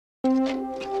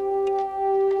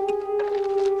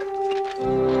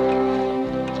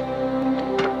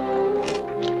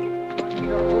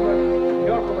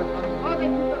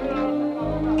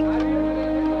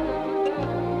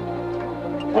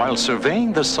While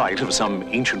surveying the site of some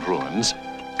ancient ruins,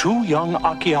 two young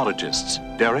archaeologists,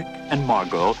 Derek and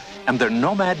Margot, and their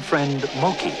nomad friend,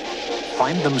 Moki,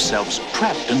 find themselves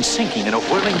trapped and sinking in a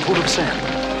whirling pool of sand.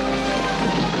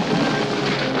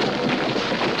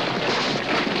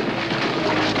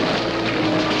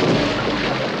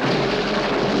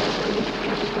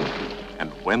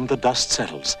 And when the dust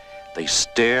settles, they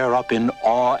stare up in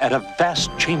awe at a vast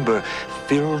chamber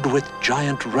filled with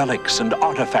giant relics and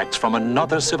artifacts from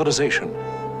another civilization.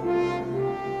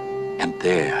 And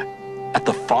there, at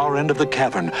the far end of the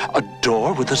cavern, a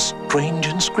door with a strange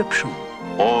inscription.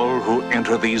 All who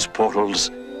enter these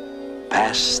portals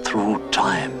pass through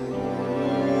time.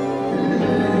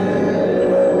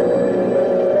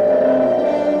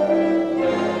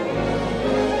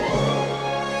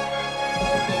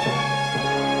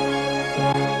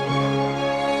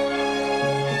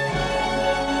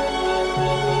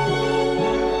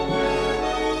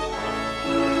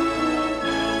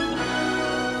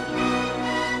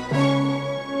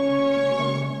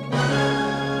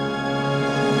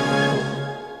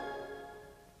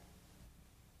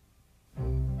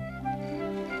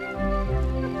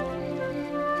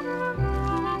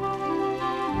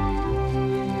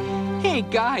 Hey,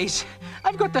 guys,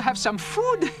 I've got to have some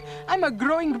food. I'm a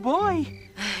growing boy.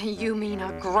 You mean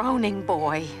a groaning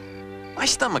boy. My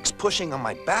stomach's pushing on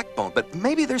my backbone, but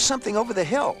maybe there's something over the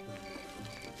hill.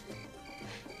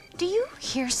 Do you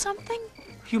hear something?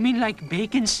 You mean like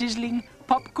bacon sizzling,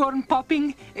 popcorn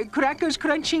popping, crackers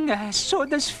crunching,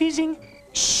 sodas fizzing?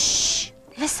 Shh!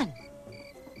 Listen.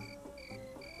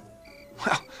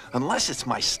 Well, unless it's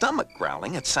my stomach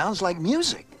growling, it sounds like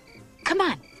music. Come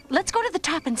on, let's go to the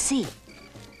top and see.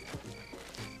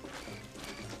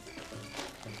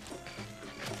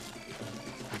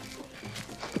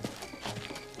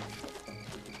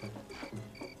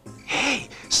 Hey,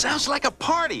 sounds like a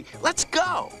party. Let's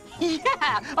go.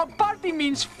 Yeah, a party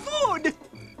means food.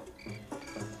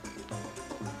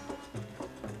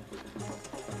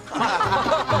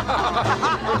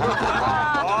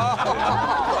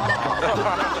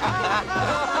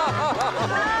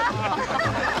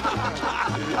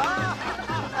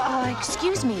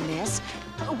 Excuse me, miss.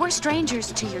 We're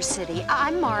strangers to your city.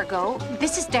 I'm Margot,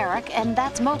 this is Derek, and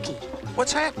that's Moki.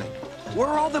 What's happening? Where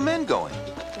are all the men going?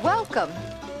 Welcome.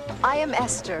 I am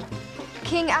Esther.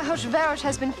 King Ahasuerus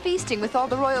has been feasting with all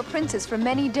the royal princes for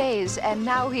many days, and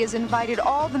now he has invited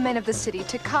all the men of the city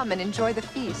to come and enjoy the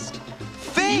feast.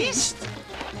 Feast?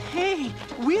 Hey,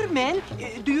 we're men.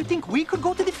 Do you think we could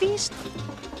go to the feast?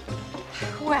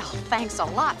 Well, thanks a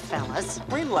lot, fellas.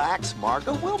 Relax,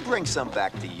 Margot. We'll bring some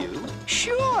back to you.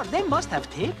 Sure, they must have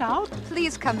takeout.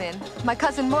 Please come in. My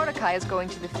cousin Mordecai is going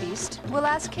to the feast. We'll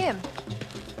ask him.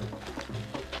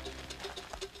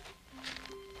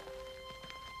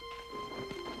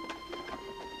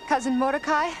 Cousin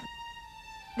Mordecai,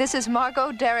 this is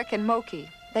Margot, Derek, and Moki.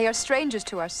 They are strangers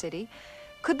to our city.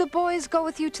 Could the boys go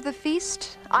with you to the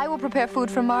feast? I will prepare food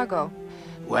for Margot.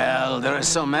 Well, there are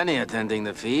so many attending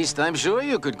the feast, I'm sure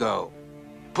you could go.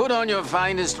 Put on your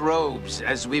finest robes,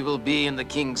 as we will be in the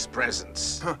king's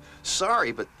presence.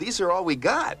 Sorry, but these are all we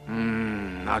got.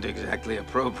 Not exactly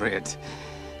appropriate.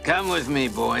 Come with me,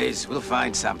 boys. We'll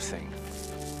find something.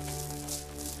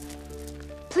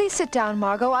 Please sit down,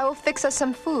 Margot. I will fix us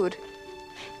some food.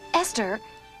 Esther,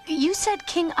 you said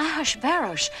King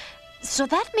Ahasuerus, so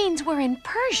that means we're in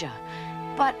Persia.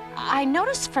 But I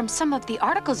noticed from some of the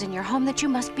articles in your home that you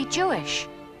must be Jewish.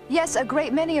 Yes, a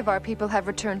great many of our people have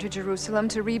returned to Jerusalem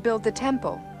to rebuild the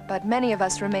temple, but many of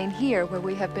us remain here where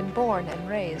we have been born and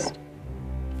raised.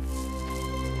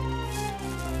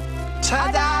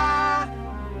 Ta-da!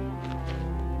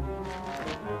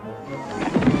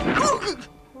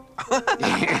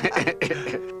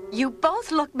 You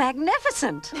both look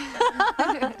magnificent.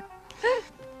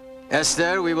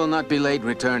 Esther, we will not be late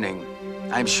returning.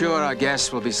 I'm sure our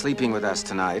guests will be sleeping with us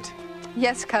tonight.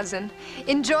 Yes, cousin.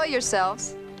 Enjoy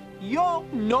yourselves. Yo,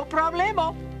 no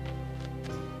problemo.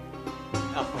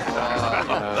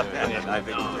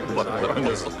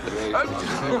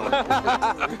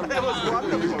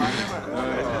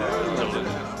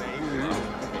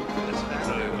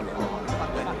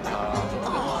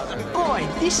 Boy,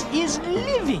 this is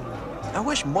living. I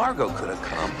wish Margot could have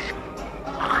come.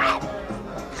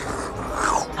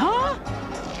 Huh?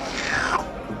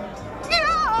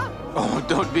 Oh,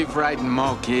 don't be frightened,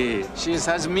 Moki. She is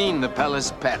Hasmin, the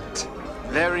palace pet.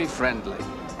 Very friendly.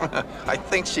 I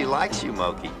think she likes you,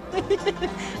 Moki.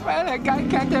 Well, a guy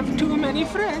can't have too many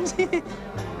friends.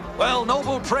 Well,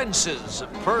 noble princes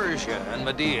of Persia and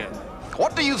Media,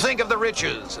 what do you think of the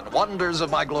riches and wonders of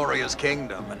my glorious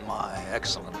kingdom and my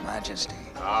excellent majesty?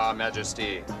 Ah,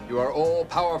 Majesty, you are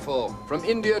all-powerful, from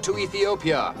India to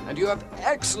Ethiopia, and you have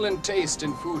excellent taste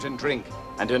in food and drink,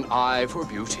 and an eye for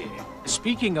beauty.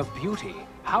 Speaking of beauty,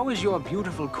 how is your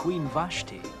beautiful Queen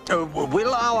Vashti?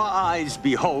 Will our eyes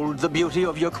behold the beauty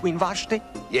of your Queen Vashti?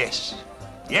 Yes.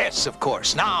 Yes, of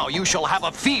course. Now you shall have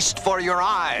a feast for your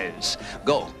eyes.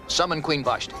 Go, summon Queen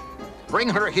Vashti. Bring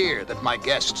her here that my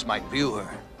guests might view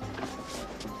her.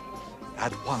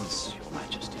 At once, Your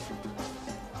Majesty.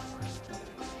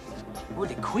 Oh,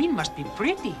 the Queen must be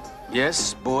pretty.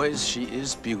 Yes, boys, she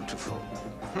is beautiful.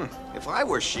 If I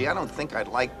were she, I don't think I'd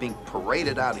like being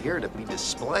paraded out here to be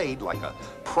displayed like a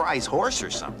prize horse or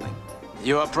something.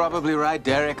 You are probably right,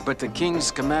 Derek, but the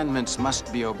king's commandments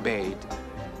must be obeyed.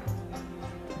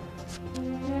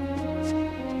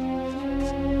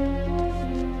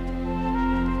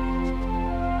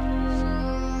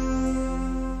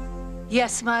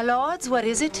 Yes, my lords, what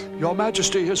is it? Your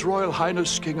Majesty, His Royal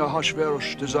Highness King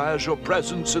Ahasuerus desires your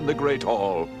presence in the Great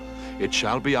Hall. It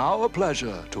shall be our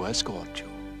pleasure to escort you.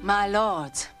 My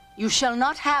lords, you shall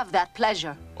not have that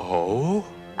pleasure. Oh?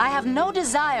 I have no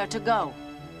desire to go.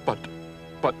 But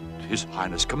His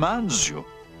Highness commands you.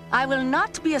 I will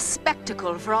not be a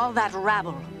spectacle for all that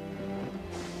rabble.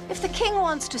 If the king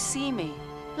wants to see me,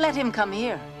 let him come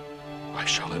here. I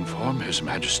shall inform His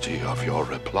Majesty of your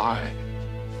reply.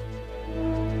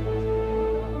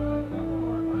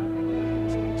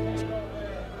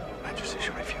 Majesty, she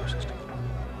refuses to come.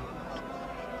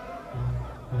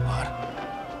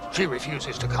 What? She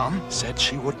refuses to come? Said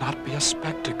she would not be a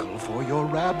spectacle for your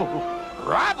rabble.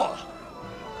 Rabble!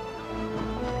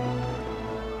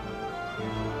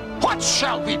 What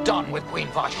shall be done with Queen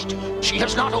Vashti? She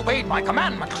has not obeyed my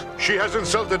commandment. She has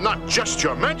insulted not just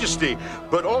your majesty,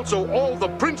 but also all the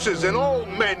princes and all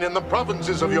men in the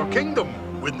provinces of your kingdom.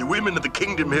 When the women of the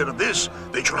kingdom hear of this,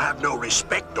 they shall have no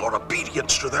respect or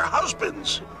obedience to their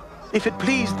husbands. If it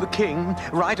please the king,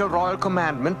 write a royal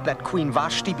commandment that Queen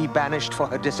Vashti be banished for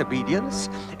her disobedience,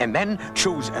 and then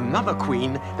choose another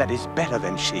queen that is better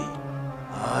than she.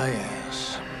 Ah,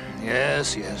 yes.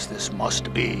 Yes, this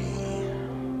must be.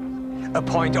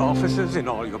 Appoint officers in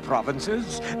all your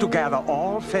provinces to gather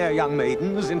all fair young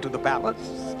maidens into the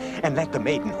palace, and let the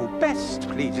maiden who best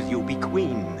pleases you be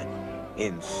queen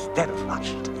instead of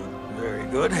Vashti. Very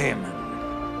good, Haman.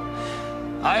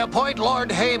 I appoint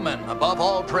Lord Haman above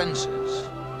all princes.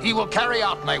 He will carry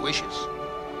out my wishes.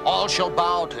 All shall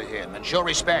bow to him and show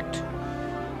respect.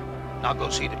 Now go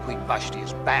see that Queen Vashti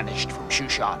is banished from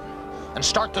Shushan, and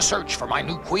start the search for my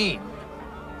new queen.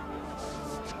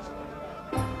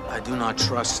 I do not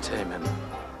trust Haman.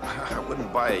 I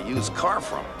wouldn't buy a used car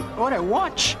from him. Or a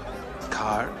watch.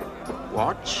 Car?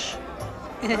 Watch?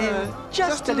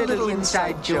 Just a little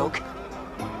inside joke.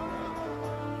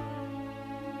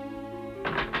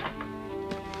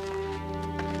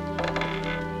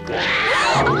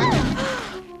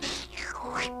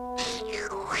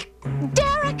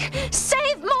 Derek,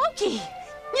 save Monkey!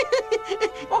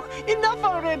 Oh, enough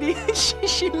already.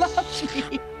 She loves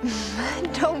me.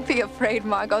 Don't be afraid,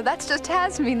 Margot. That's just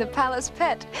Hasmine, the palace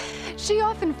pet. She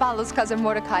often follows Cousin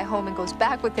Mordecai home and goes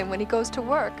back with him when he goes to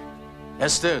work.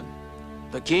 Esther,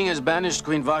 the king has banished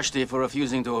Queen Vashti for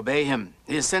refusing to obey him.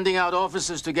 He is sending out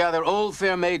officers to gather all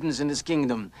fair maidens in his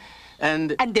kingdom.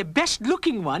 And the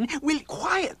best-looking one will...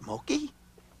 Quiet, Moki.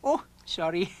 Oh,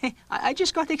 sorry. I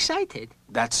just got excited.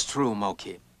 That's true,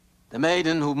 Moki. The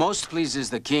maiden who most pleases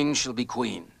the king shall be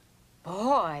queen.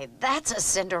 Boy, that's a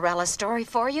Cinderella story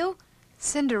for you.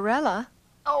 Cinderella?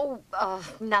 Oh,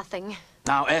 nothing.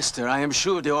 Now, Esther, I am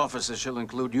sure the officers shall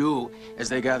include you as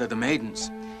they gather the maidens.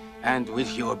 And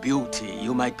with your beauty,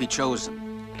 you might be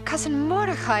chosen. But Cousin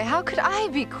Mordecai, how could I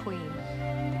be queen?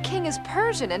 The king is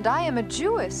Persian and I am a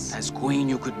Jewess. As queen,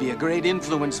 you could be a great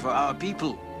influence for our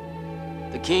people.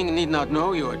 The king need not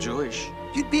know you are Jewish.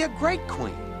 You'd be a great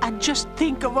queen. And just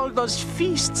think of all those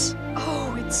feasts.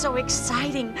 Oh, it's so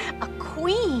exciting. A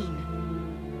queen.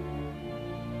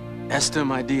 Esther,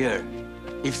 my dear,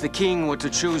 if the king were to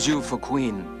choose you for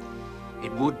queen,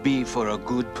 it would be for a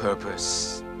good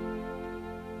purpose.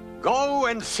 Go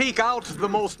and seek out the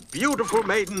most beautiful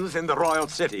maidens in the royal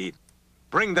city.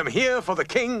 Bring them here for the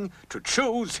king to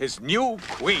choose his new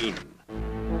queen.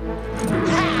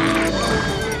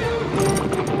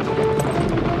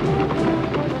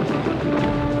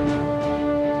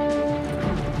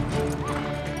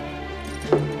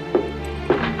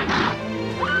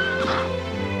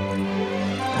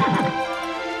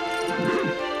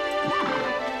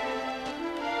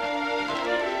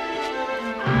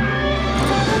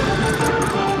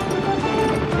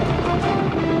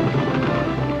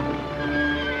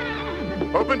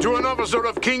 Open to an officer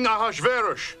of King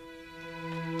Ahasuerus.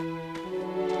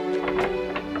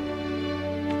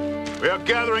 We are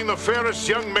gathering the fairest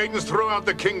young maidens throughout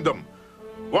the kingdom,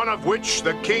 one of which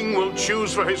the king will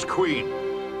choose for his queen.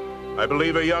 I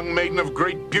believe a young maiden of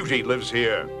great beauty lives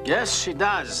here. Yes, she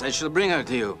does. I shall bring her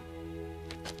to you.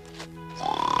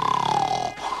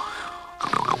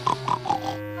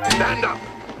 Stand up!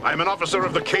 I am an officer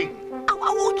of the king.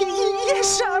 Yes,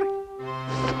 sir.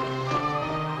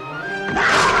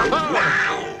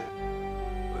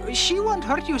 She won't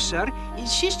hurt you, sir.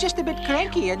 She's just a bit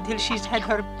cranky until she's had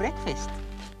her breakfast.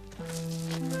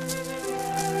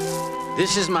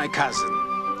 This is my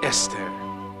cousin, Esther.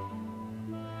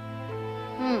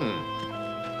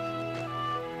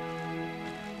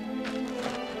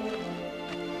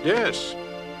 Yes,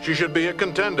 she should be a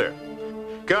contender.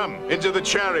 Come, into the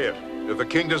chariot. If the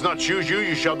king does not choose you,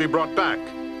 you shall be brought back.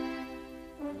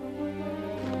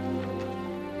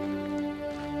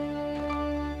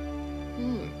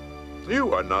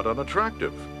 You are not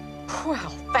unattractive. Well,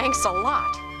 thanks a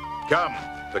lot. Come,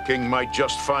 the king might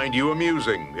just find you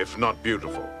amusing, if not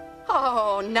beautiful.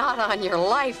 Oh, not on your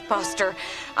life, Buster.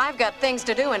 I've got things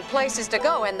to do and places to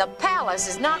go, and the palace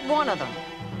is not one of them.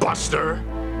 Buster,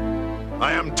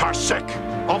 I am Tarsek,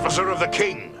 officer of the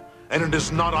king, and it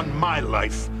is not on my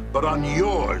life, but on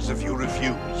yours if you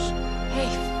refuse. Hey,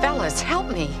 fellas, help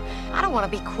me. I don't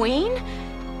want to be queen.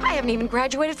 I haven't even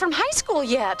graduated from high school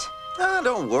yet.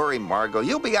 Don't worry, Margot.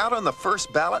 You'll be out on the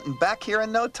first ballot and back here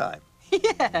in no time.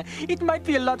 Yeah, it might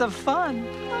be a lot of fun.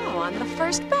 Oh, on the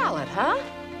first ballot, huh?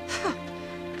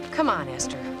 Come on,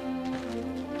 Esther.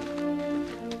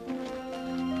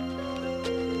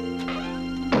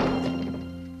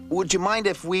 Would you mind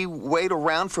if we wait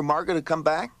around for Margot to come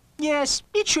back? Yes,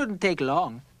 it shouldn't take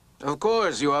long. Of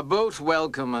course, you are both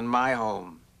welcome in my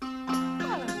home.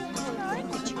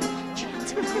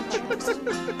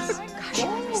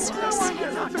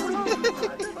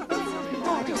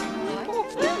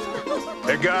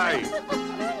 Hey, Guy,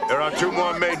 there are 2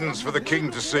 more maidens for the king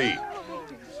to see.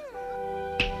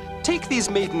 Take these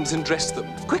maidens and dress them.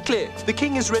 Quickly, the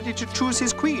king is ready to choose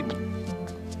his queen.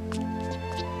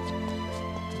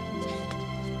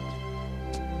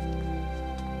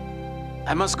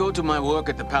 I must go to my work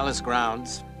at the palace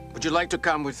grounds. Would you like to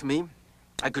come with me?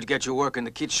 I could get you work in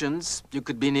the kitchens. You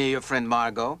could be near your friend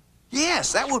Margot.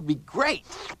 Yes, that would be great.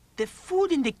 The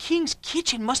food in the king's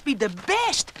kitchen must be the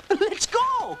best. Let's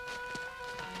go.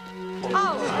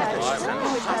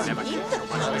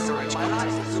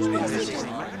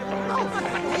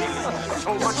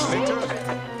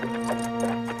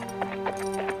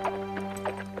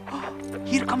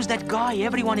 Here comes that guy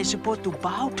everyone is supposed to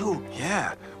bow to.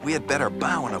 Yeah, we had better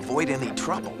bow and avoid any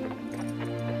trouble.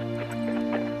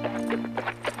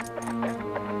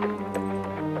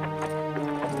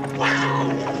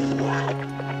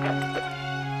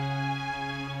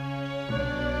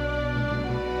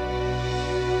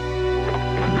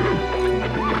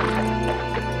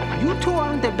 You two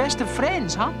aren't the best of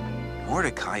friends, huh?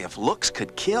 Mordecai, if looks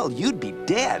could kill, you'd be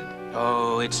dead.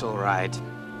 Oh, it's all right.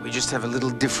 We just have a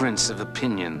little difference of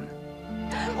opinion.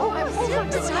 Oh, I'm so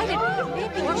excited.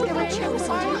 Maybe we're going to choose.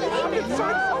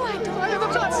 Oh, I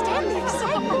don't stand the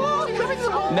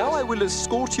excitement. Now I will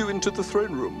escort you into the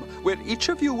throne room, where each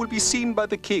of you will be seen by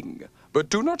the king. But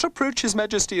do not approach his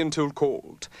majesty until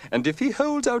called. And if he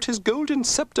holds out his golden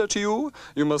scepter to you,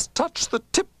 you must touch the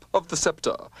tip of the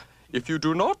scepter. If you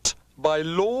do not, by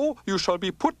law, you shall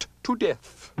be put to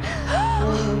death.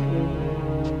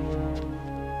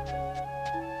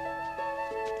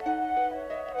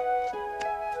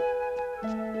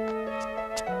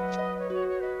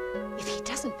 If he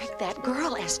doesn't pick that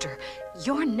girl, Esther,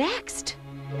 you're next.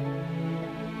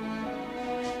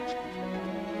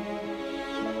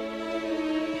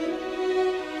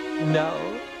 Now,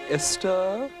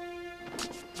 Esther.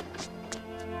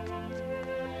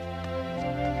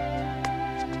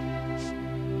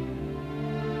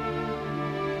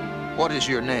 What is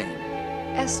your name?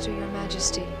 Esther, Your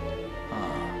Majesty.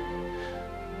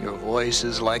 Your voice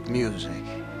is like music.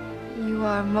 You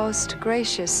are most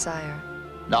gracious, sire.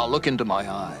 Now look into my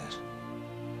eyes.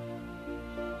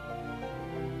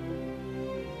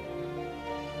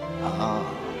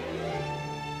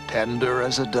 Tender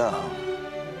as a dove.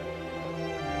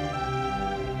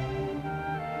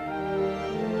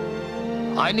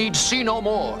 I need see no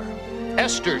more.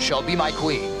 Esther shall be my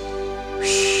queen.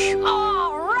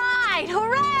 All right!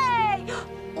 Hooray!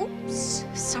 Oops,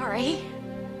 sorry.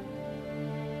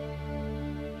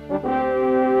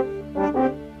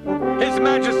 His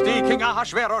Majesty King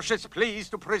Ahasuerus is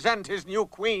pleased to present his new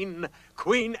queen,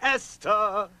 Queen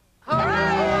Esther.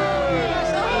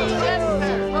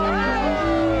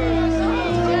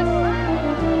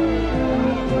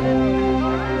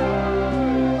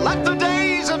 Let the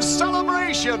days of celebration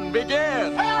celebration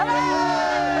begin!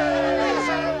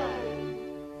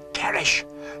 Teresh,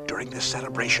 during this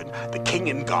celebration, the king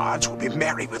and guards will be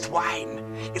merry with wine.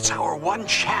 It's our one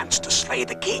chance to slay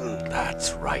the king.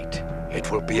 That's right.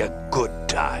 It will be a good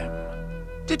time.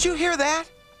 Did you hear that?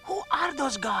 Who are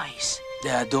those guys?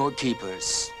 They are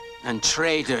doorkeepers and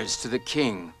traitors to the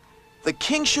king. The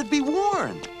king should be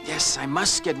warned. Yes, I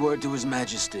must get word to His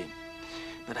Majesty.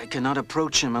 But I cannot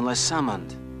approach him unless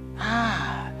summoned.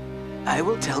 Ah, I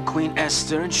will tell Queen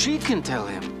Esther and she can tell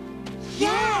him.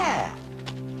 Yeah!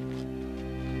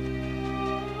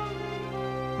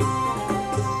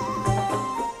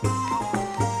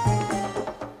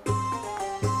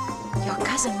 Your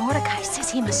cousin Mordecai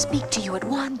says he must speak to you at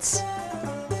once.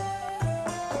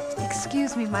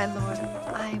 Excuse me, my lord.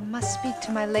 I must speak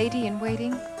to my lady in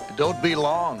waiting. Don't be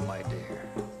long, my dear.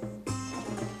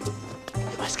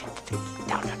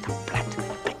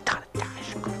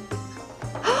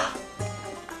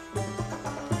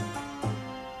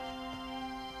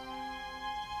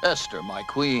 Esther, my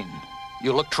queen,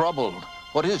 you look troubled.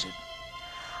 What is it?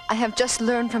 I have just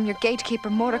learned from your gatekeeper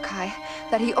Mordecai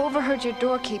that he overheard your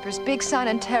doorkeepers, Bigsan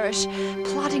and Teresh,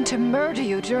 plotting to murder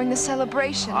you during the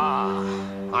celebration. Ah,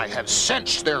 I have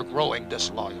sensed their growing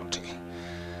disloyalty.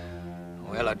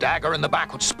 Well, a dagger in the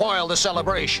back would spoil the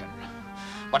celebration.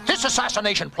 But this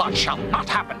assassination plot shall not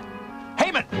happen.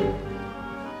 Haman!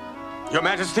 Your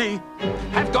Majesty?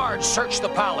 Have guards search the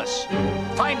palace.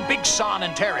 Find Bigsan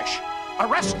and Teresh.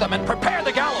 Arrest them and prepare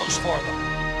the gallows for them.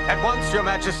 At once, Your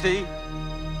Majesty.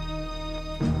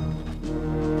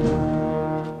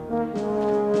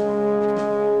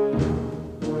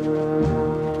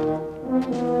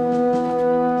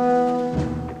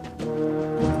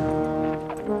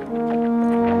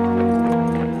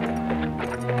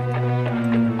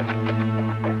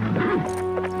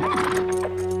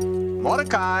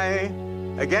 Mordecai,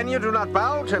 again you do not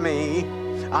bow to me.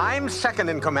 I'm second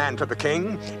in command to the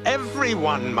king.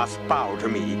 Everyone must bow to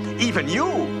me, even you.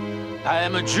 I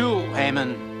am a Jew,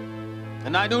 Haman,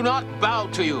 and I do not bow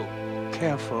to you.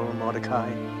 Careful,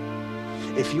 Mordecai.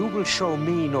 If you will show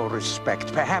me no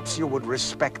respect, perhaps you would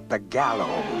respect the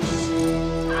gallows.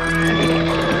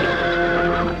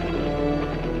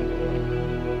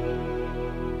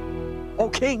 O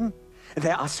king,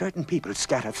 there are certain people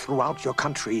scattered throughout your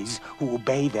countries who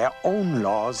obey their own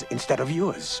laws instead of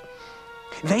yours.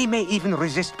 They may even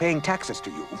resist paying taxes to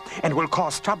you and will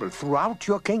cause trouble throughout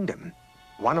your kingdom.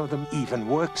 One of them even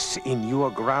works in your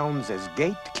grounds as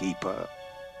gatekeeper.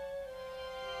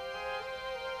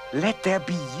 Let there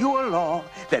be your law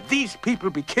that these people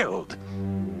be killed.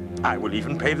 I will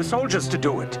even pay the soldiers to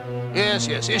do it. Yes,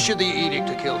 yes, issue the edict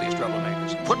to kill these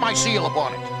troublemakers. Put my seal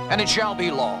upon it, and it shall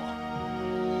be law.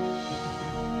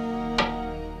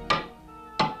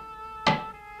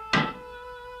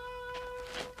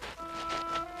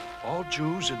 All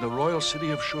Jews in the royal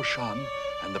city of Shushan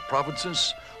and the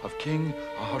provinces of King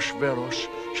Ahasuerus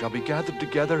shall be gathered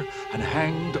together and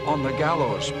hanged on the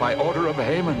gallows by order of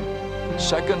Haman,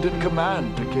 second in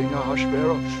command to King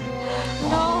Ahasuerus.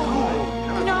 No!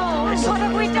 What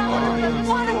have we done?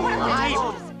 What have we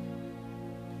done?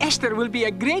 Esther will be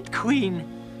a great queen.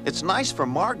 It's nice for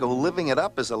Margot living it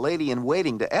up as a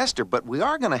lady-in-waiting to Esther, but we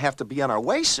are going to have to be on our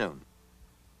way soon.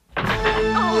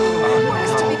 What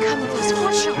is to become of us?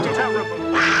 What shall we do?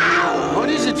 What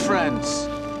is it, friends?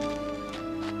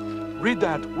 Read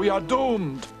that. We are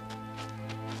doomed.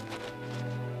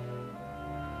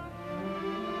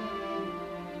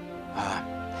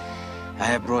 I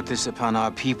have brought this upon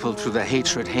our people through the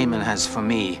hatred Haman has for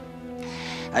me.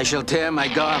 I shall tear my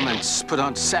garments, put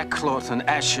on sackcloth and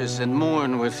ashes, and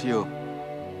mourn with you.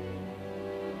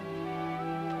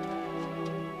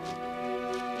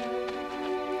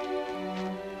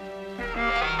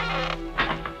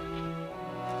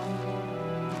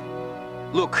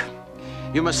 Look,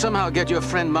 you must somehow get your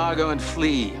friend Margot and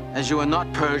flee. As you are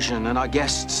not Persian and are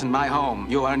guests in my home,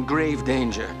 you are in grave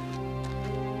danger.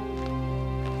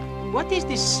 What is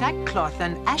this sackcloth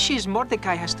and ashes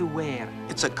Mordecai has to wear?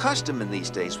 It's a custom in these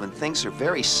days when things are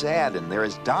very sad and there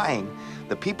is dying,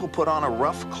 the people put on a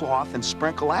rough cloth and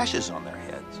sprinkle ashes on their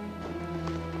heads.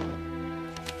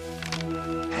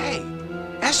 Hey,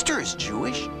 Esther is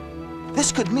Jewish.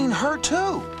 This could mean her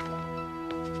too.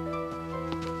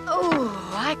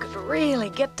 Oh, I could really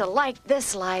get to like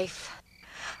this life.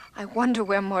 I wonder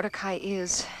where Mordecai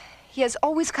is. He has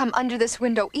always come under this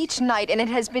window each night, and it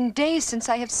has been days since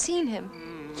I have seen him.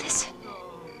 Listen.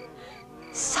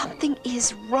 Something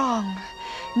is wrong.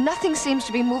 Nothing seems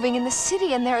to be moving in the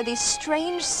city, and there are these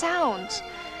strange sounds.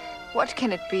 What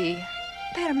can it be?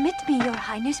 Permit me, Your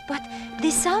Highness, but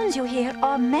the sounds you hear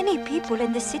are many people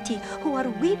in the city who are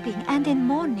weeping and in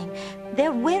mourning.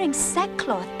 They're wearing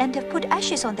sackcloth and have put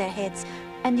ashes on their heads.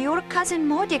 And your cousin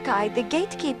Mordecai, the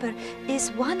gatekeeper,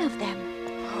 is one of them.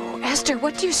 Oh, Esther,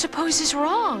 what do you suppose is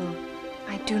wrong?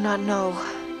 I do not know.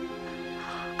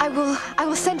 I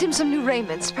will send him some new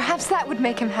raiments. Perhaps that would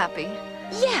make him happy.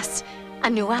 Yes! A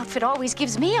new outfit always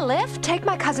gives me a lift. Take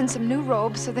my cousin some new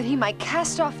robes so that he might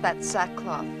cast off that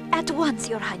sackcloth. At once,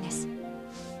 Your Highness.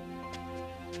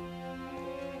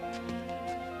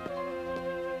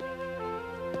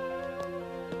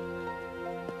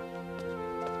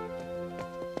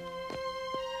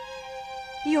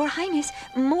 Your Highness,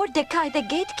 Mordecai the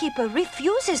gatekeeper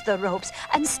refuses the robes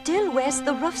and still wears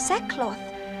the rough sackcloth.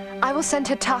 I will send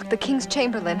Hatak, the king's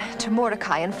chamberlain, to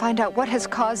Mordecai and find out what has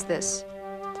caused this.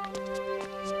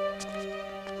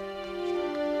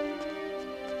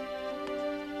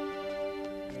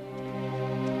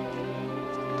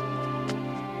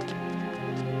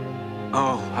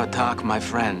 Oh, Hatak, my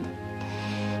friend.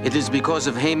 It is because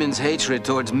of Haman's hatred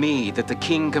towards me that the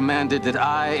king commanded that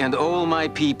I and all my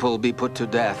people be put to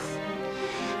death.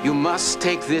 You must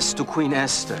take this to Queen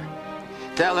Esther.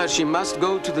 Tell her she must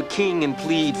go to the king and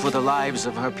plead for the lives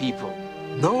of her people.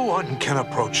 No one can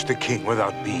approach the king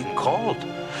without being called,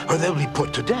 or they'll be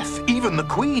put to death, even the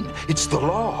queen. It's the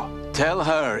law. Tell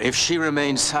her if she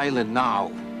remains silent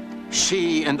now,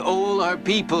 she and all her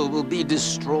people will be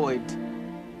destroyed.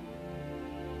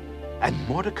 And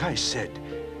Mordecai said,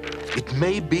 "It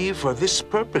may be for this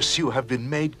purpose you have been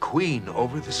made queen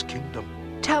over this kingdom."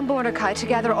 Tell Mordecai to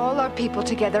gather all our people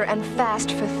together and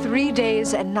fast for 3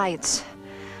 days and nights.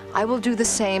 I will do the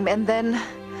same, and then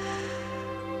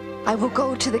I will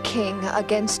go to the king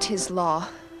against his law.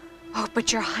 Oh,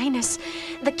 but Your Highness,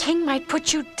 the king might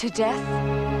put you to death.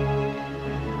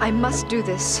 I must do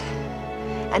this,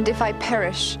 and if I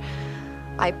perish,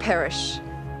 I perish.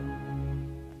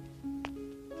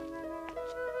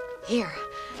 Here,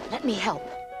 let me help.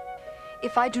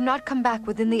 If I do not come back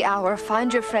within the hour,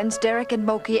 find your friends Derek and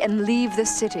Moki and leave the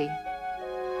city.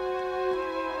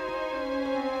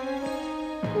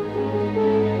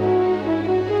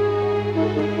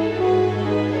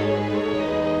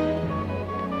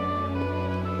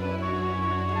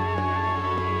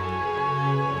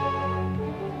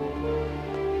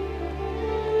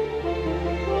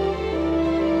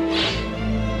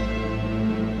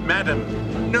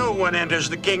 Madam, no one enters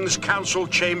the king's council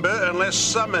chamber unless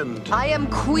summoned. I am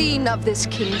queen of this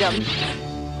kingdom.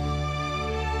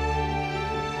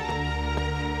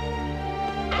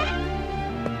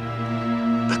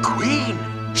 The queen?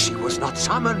 She was not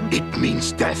summoned. It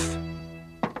means death.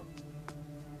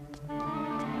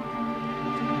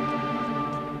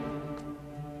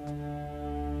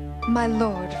 My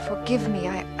lord, forgive me.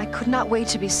 I could not wait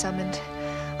to be summoned.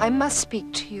 I must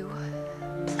speak to you.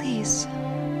 Please.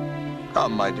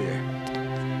 Come, my dear.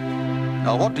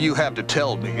 Now, what do you have to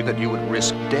tell me that you would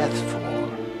risk death for?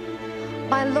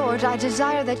 My lord, I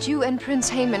desire that you and Prince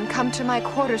Haman come to my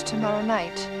quarters tomorrow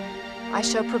night. I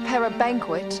shall prepare a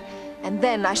banquet, and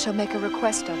then I shall make a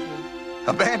request of you.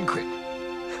 A banquet?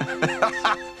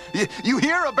 You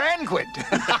hear, a banquet?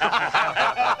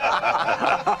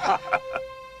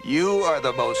 You are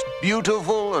the most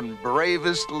beautiful and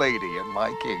bravest lady in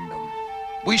my kingdom.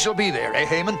 We shall be there, eh,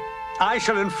 Haman? I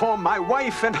shall inform my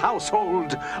wife and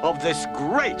household of this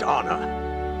great honor.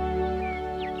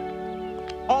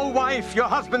 Oh, wife, your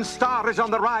husband's star is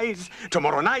on the rise.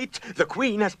 Tomorrow night, the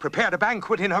queen has prepared a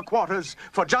banquet in her quarters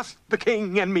for just the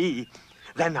king and me.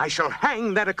 Then I shall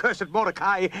hang that accursed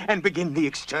Mordecai and begin the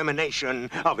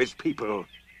extermination of his people.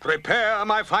 Prepare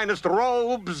my finest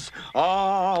robes.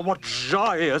 Ah, what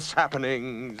joyous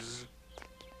happenings.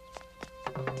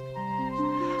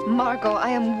 Margot, I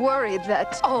am worried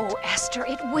that... Oh, Esther,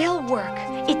 it will work.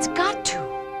 It's got to.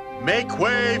 Make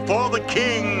way for the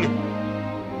king.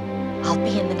 I'll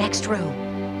be in the next room.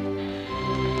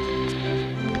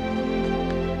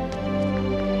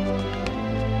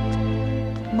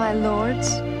 My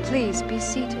lords, please be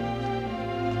seated.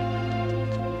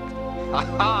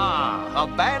 Ha-ha! A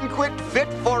banquet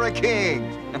fit for a king!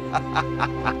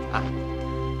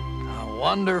 A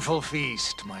wonderful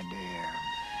feast, my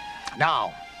dear.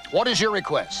 Now, what is your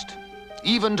request?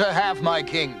 Even to half my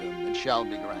kingdom, it shall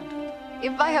be granted.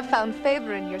 If I have found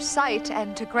favor in your sight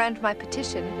and to grant my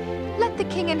petition, let the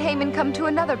king and Haman come to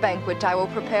another banquet I will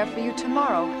prepare for you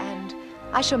tomorrow, and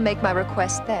I shall make my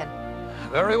request then.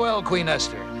 Very well, Queen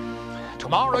Esther.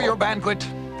 Tomorrow your banquet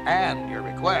and your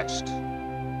request.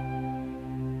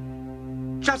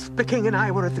 Just the king and I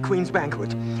were at the queen's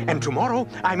banquet, and tomorrow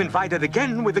I'm invited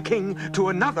again with the king to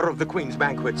another of the queen's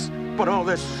banquets. But all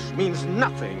this means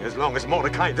nothing as long as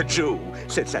Mordecai the Jew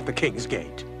sits at the king's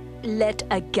gate. Let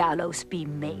a gallows be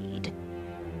made.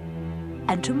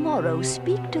 And tomorrow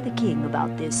speak to the king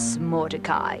about this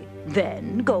Mordecai.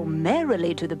 Then go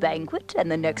merrily to the banquet, and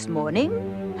the next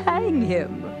morning, hang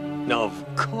him. Of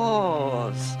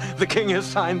course. The king has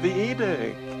signed the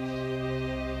edict.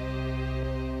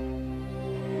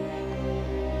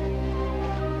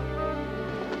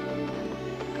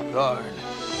 Guard.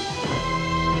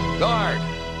 Guard!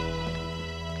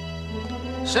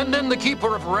 Send in the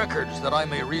keeper of records that I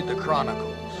may read the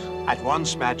chronicles. At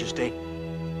once, Majesty.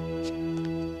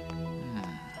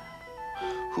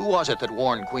 Who was it that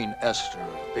warned Queen Esther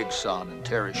of Big Son and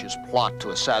Teresh's plot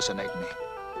to assassinate me?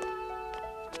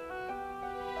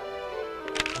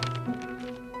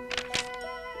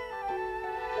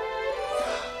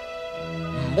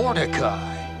 Mordecai.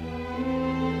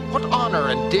 What honor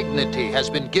and dignity has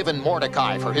been given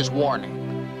Mordecai for his warning?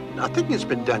 Nothing has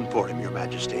been done for him, Your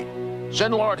Majesty.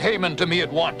 Send Lord Haman to me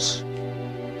at once.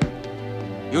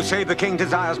 You say the king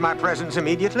desires my presence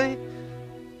immediately?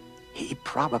 He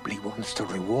probably wants to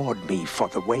reward me for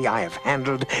the way I have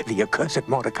handled the accursed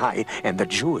Mordecai and the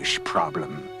Jewish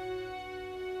problem.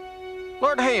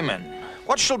 Lord Haman,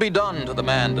 what shall be done to the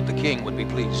man that the king would be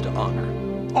pleased to honor?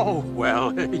 Oh,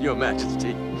 well, Your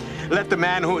Majesty, let the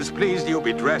man who is pleased you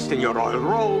be dressed in your royal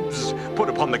robes, put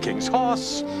upon the king's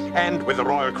horse, and with a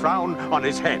royal crown on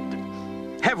his head.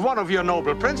 Have one of your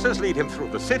noble princes lead him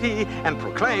through the city and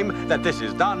proclaim that this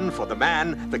is done for the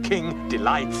man the king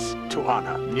delights to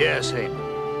honor. Yes, Haman.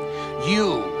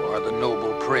 You are the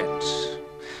noble prince.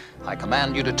 I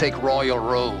command you to take royal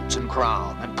robes and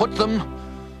crown and put them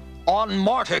on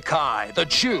Mordecai, the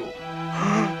Jew.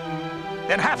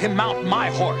 Then have him mount my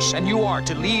horse, and you are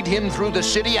to lead him through the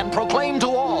city and proclaim to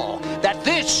all that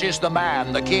this is the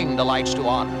man the king delights to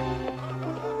honor.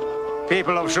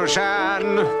 People of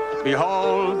Shushan,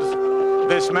 behold,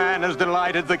 this man has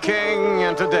delighted the king,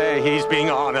 and today he's being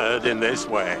honored in this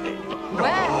way.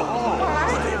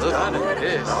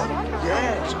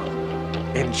 Yes.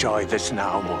 Enjoy this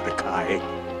now, Mordecai,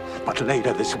 but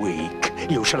later this week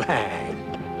you shall hang.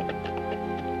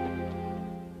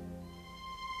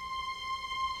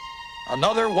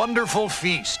 Another wonderful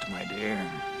feast, my dear.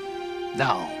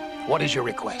 Now, what is your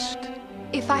request?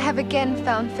 If I have again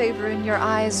found favor in your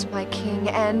eyes, my king,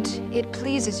 and it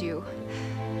pleases you,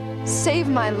 save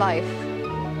my life.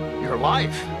 Your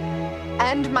life?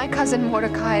 And my cousin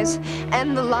Mordecai's,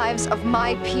 and the lives of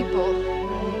my people.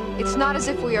 It's not as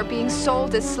if we are being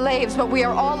sold as slaves, but we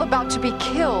are all about to be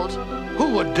killed.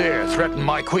 Who would dare threaten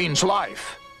my queen's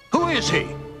life? Who is he?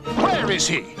 Where is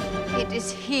he? It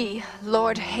is he,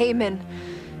 Lord Haman,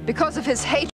 because of his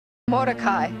hate for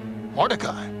Mordecai.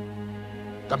 Mordecai?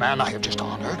 The man I have just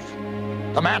honored?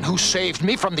 The man who saved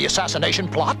me from the assassination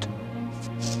plot?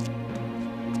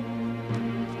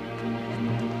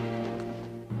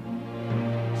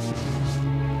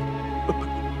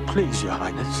 Please, Your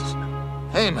Highness.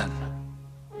 Haman,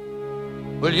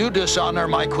 will you dishonor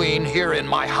my queen here in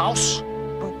my house?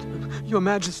 But, Your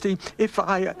Majesty, if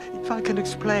I can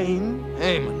explain...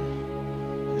 Haman,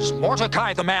 is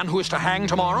Mordecai the man who is to hang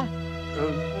tomorrow?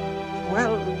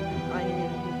 Well,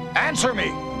 Answer me!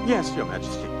 Yes, Your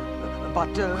Majesty.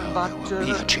 But, There will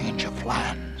be a change of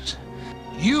plans.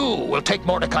 You will take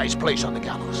Mordecai's place on the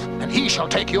gallows, and he shall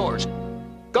take yours.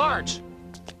 Guards!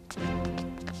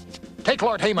 Take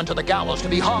Lord Haman to the gallows to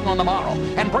be hung on the morrow,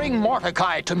 and bring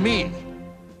Mordecai to me.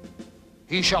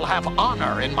 He shall have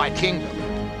honor in my kingdom.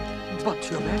 But,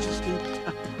 Your Majesty,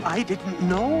 I didn't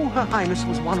know Her Highness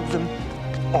was one of them,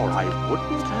 or I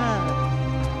wouldn't have.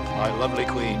 My lovely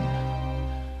queen,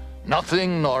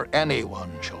 nothing nor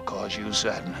anyone shall cause you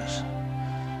sadness.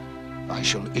 I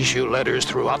shall issue letters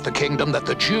throughout the kingdom that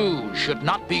the Jews should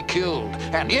not be killed,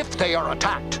 and if they are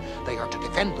attacked, they are to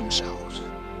defend themselves.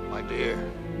 My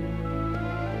dear,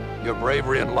 your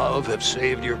bravery and love have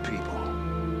saved your people.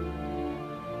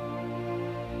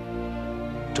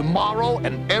 Tomorrow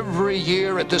and every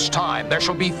year at this time, there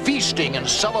shall be feasting and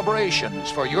celebrations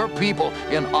for your people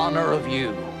in honor of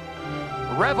you.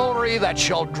 Revelry that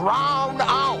shall drown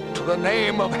out the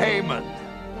name of Haman.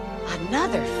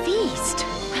 Another feast?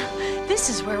 This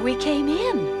is where we came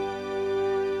in.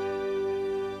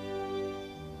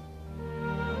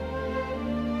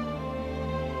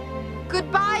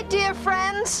 Goodbye, dear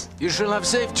friends. You shall have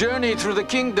safe journey through the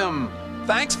kingdom.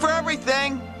 Thanks for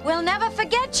everything. We'll never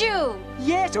forget you.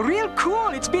 Yes, real cool.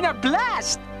 It's been a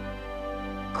blast.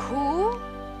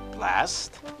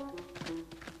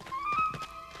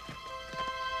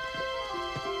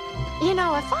 You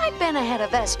know, if I'd been ahead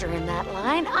of Esther in that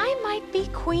line, I might be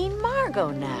Queen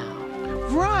Margot now.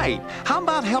 Right. How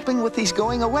about helping with these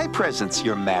going-away presents,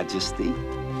 Your Majesty?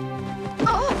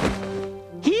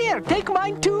 Here, take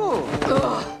mine too.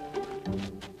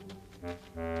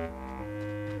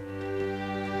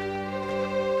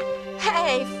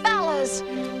 Hey, fellas,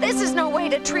 this is no way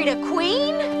to treat a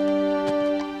queen.